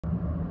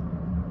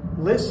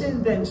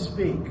Listen, then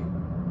speak.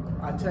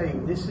 I'll tell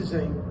you, this is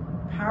a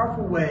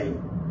powerful way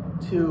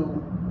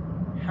to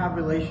have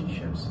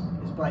relationships,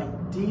 is by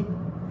deep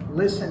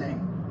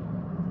listening.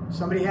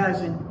 Somebody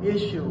has an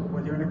issue,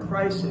 or they're in a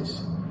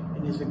crisis,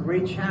 and there's a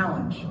great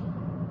challenge.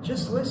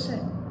 Just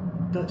listen.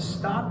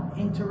 Stop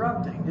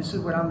interrupting. This is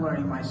what I'm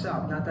learning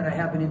myself. Not that I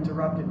haven't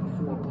interrupted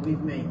before,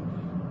 believe me.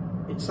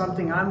 It's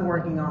something I'm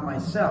working on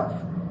myself.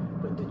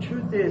 But the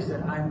truth is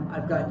that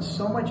I've gotten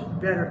so much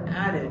better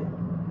at it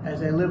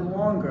as I live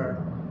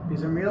longer,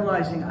 because I'm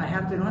realizing I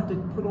don't have to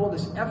put all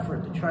this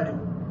effort to try to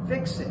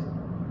fix it.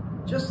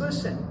 Just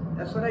listen.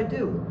 That's what I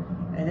do.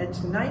 And it's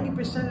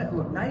 90%,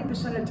 look, 90%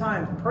 of the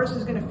time, the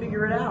person's going to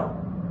figure it out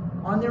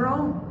on their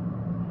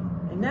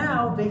own. And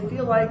now they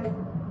feel like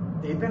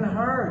they've been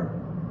heard.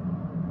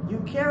 You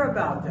care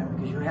about them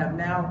because you have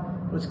now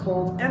what's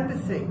called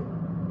empathy.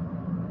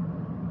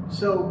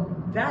 So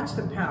that's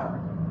the power.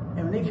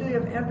 And when they feel you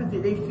have empathy,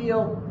 they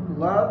feel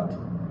loved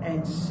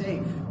and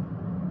safe.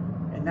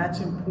 And that's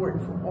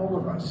important for all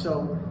of us.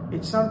 So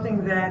it's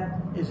something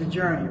that is a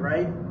journey,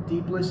 right?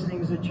 Deep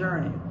listening is a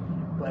journey.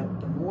 But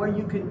the more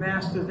you can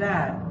master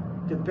that,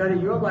 the better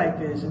your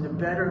life is and the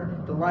better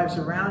the lives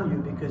around you,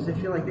 because they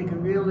feel like they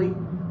can really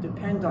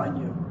depend on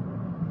you.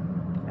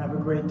 Have a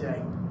great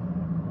day.